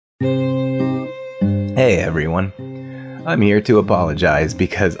Hey everyone. I'm here to apologize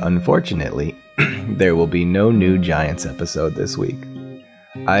because unfortunately, there will be no new Giants episode this week.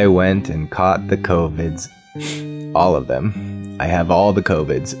 I went and caught the COVIDs. All of them. I have all the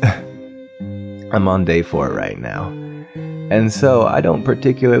COVIDs. I'm on day 4 right now. And so I don't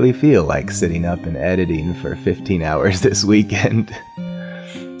particularly feel like sitting up and editing for 15 hours this weekend.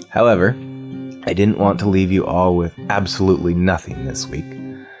 However, I didn't want to leave you all with absolutely nothing this week.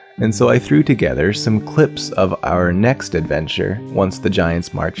 And so I threw together some clips of our next adventure once the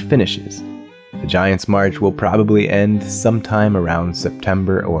Giants March finishes. The Giants March will probably end sometime around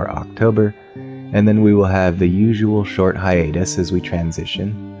September or October, and then we will have the usual short hiatus as we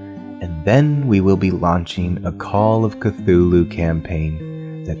transition. And then we will be launching a Call of Cthulhu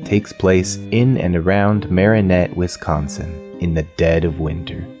campaign that takes place in and around Marinette, Wisconsin, in the dead of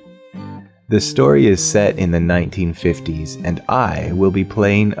winter. The story is set in the 1950s, and I will be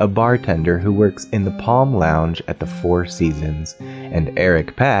playing a bartender who works in the Palm Lounge at the Four Seasons, and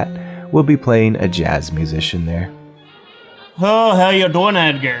Eric Pat will be playing a jazz musician there. Oh, how you doing,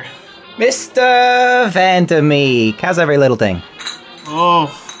 Edgar? Mr. Vandermeek, how's every little thing?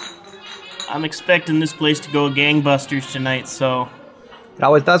 Oh, I'm expecting this place to go gangbusters tonight, so... It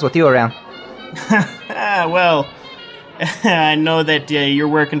always does with you around. Well... I know that you're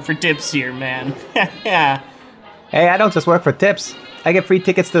working for tips here, man. Hey, I don't just work for tips. I get free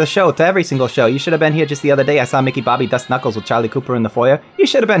tickets to the show, to every single show. You should have been here just the other day. I saw Mickey Bobby dust knuckles with Charlie Cooper in the foyer. You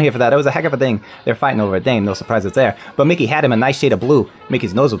should have been here for that. It was a heck of a thing. They're fighting over a dame. No surprise it's there. But Mickey had him a nice shade of blue.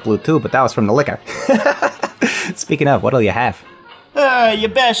 Mickey's nose was blue too, but that was from the liquor. Speaking of, what'll you have? You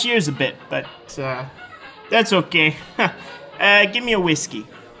bash yours a bit, but that's okay. Give me a whiskey.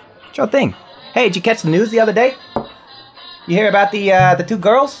 Sure thing. Hey, did you catch the news the other day? You hear about the 2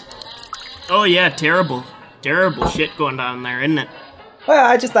 girls? Oh yeah, terrible shit going down there, isn't it? Well,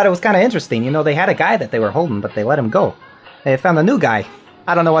 I just thought it was kind of interesting. You know, they had a guy that they were holding, but they let him go. They found a new guy.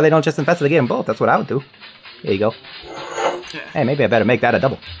 I don't know why they don't just investigate them both. That's what I would do. Here you go. Hey, maybe I better make that a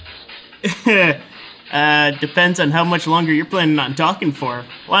double. Depends on how much longer you're planning on talking for.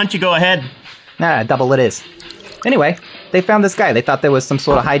 Why don't you go ahead? Nah, double it is. Anyway, they found this guy. They thought there was some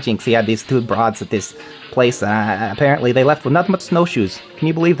sort of hijinks. He had these 2 broads at this place. Apparently they left with nothing but snowshoes. Can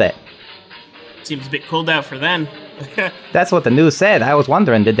you believe that? Seems a bit cold out for then. That's what the news said. I was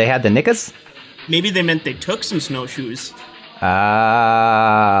wondering, did they have the knickers? Maybe they meant they took some snowshoes.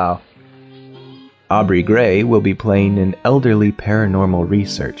 Oh. Aubrey Gray will be playing an elderly paranormal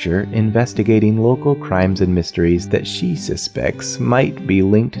researcher investigating local crimes and mysteries that she suspects might be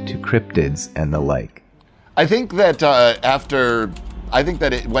linked to cryptids and the like. I think that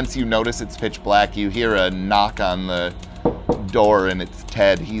once you notice it's pitch black, you hear a knock on the door, and it's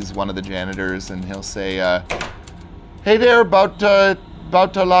Ted. He's one of the janitors, and he'll say, "Hey there, about to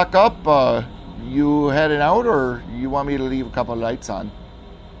lock up. You heading out, or you want me to leave a couple of lights on?"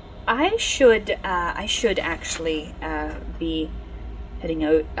 I should actually be heading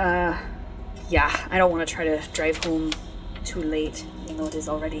out. Yeah, I don't want to try to drive home too late, even though it is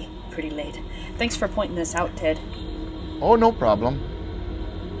already pretty late. Thanks for pointing this out, Ted. Oh, no problem.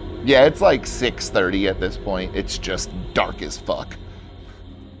 Yeah, it's like 6:30 at this point. It's just dark as fuck.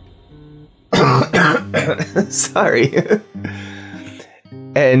 Sorry.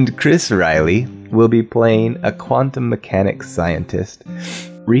 And Chris Riley will be playing a quantum mechanics scientist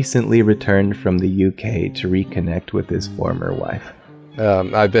recently returned from the UK to reconnect with his former wife.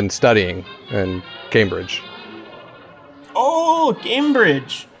 I've been studying in Cambridge. Oh,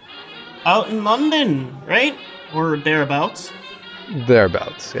 Cambridge. Out in London, right? Or thereabouts?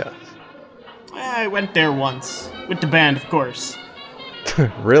 Thereabouts, yes. I went there once. With the band, of course.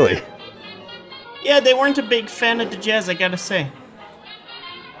 Really? Yeah, they weren't a big fan of the jazz, I gotta say.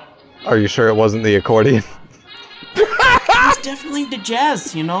 Are you sure it wasn't the accordion? It's definitely the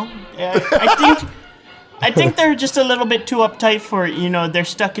jazz, you know? I think they're just a little bit too uptight for it, you know? They're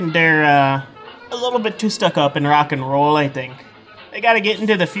stuck in their, a little bit too stuck up in rock and roll, I think. They gotta get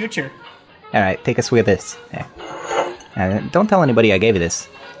into the future. Alright, take a swig of this. Don't tell anybody I gave you this.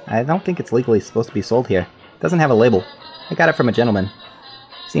 I don't think it's legally supposed to be sold here. It doesn't have a label. I got it from a gentleman.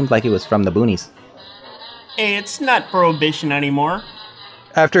 Seemed like he was from the boonies. Hey, it's not prohibition anymore.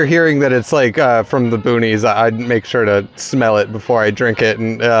 After hearing that it's like from the boonies, I'd make sure to smell it before I drink it,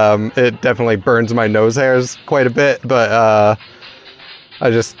 and it definitely burns my nose hairs quite a bit, but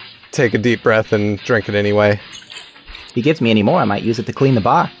I just take a deep breath and drink it anyway. If he gives me any more, I might use it to clean the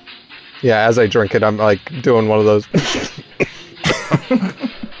bar. Yeah, as I drink it, I'm like doing one of those.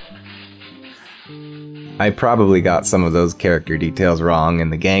 I probably got some of those character details wrong,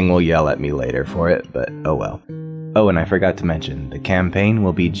 and the gang will yell at me later for it, but oh well. Oh, and I forgot to mention, the campaign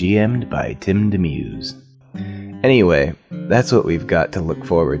will be GM'd by Tim Demuse. Anyway, that's what we've got to look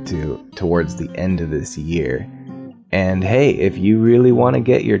forward to towards the end of this year. And hey, if you really want to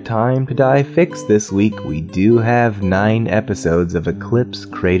get your Time to Die fix this week, we do have 9 episodes of Eclipse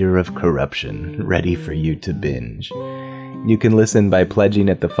Crater of Corruption ready for you to binge. You can listen by pledging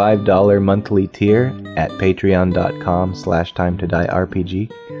at the $5 monthly tier at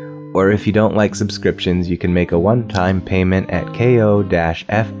patreon.com/timetodierpg. Or if you don't like subscriptions, you can make a one-time payment at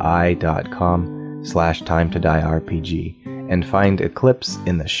ko-fi.com/timetodierpg and find Eclipse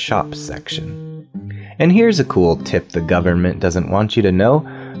in the shop section. And here's a cool tip the government doesn't want you to know.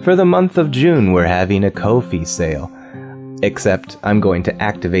 For the month of June, we're having a Ko-fi sale. Except I'm going to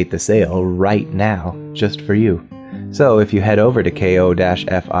activate the sale right now, just for you. So if you head over to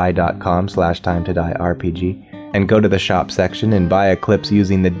ko-fi.com/timetodierpg and go to the shop section and buy Eclipse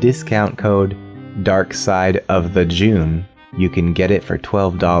using the discount code DARKSIDEOFTHEJUNE, you can get it for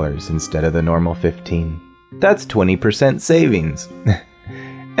 $12 instead of the normal $15. That's 20% savings.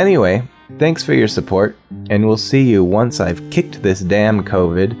 Anyway, thanks for your support, and we'll see you once I've kicked this damn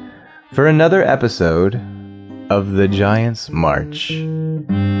COVID for another episode of The Giants March.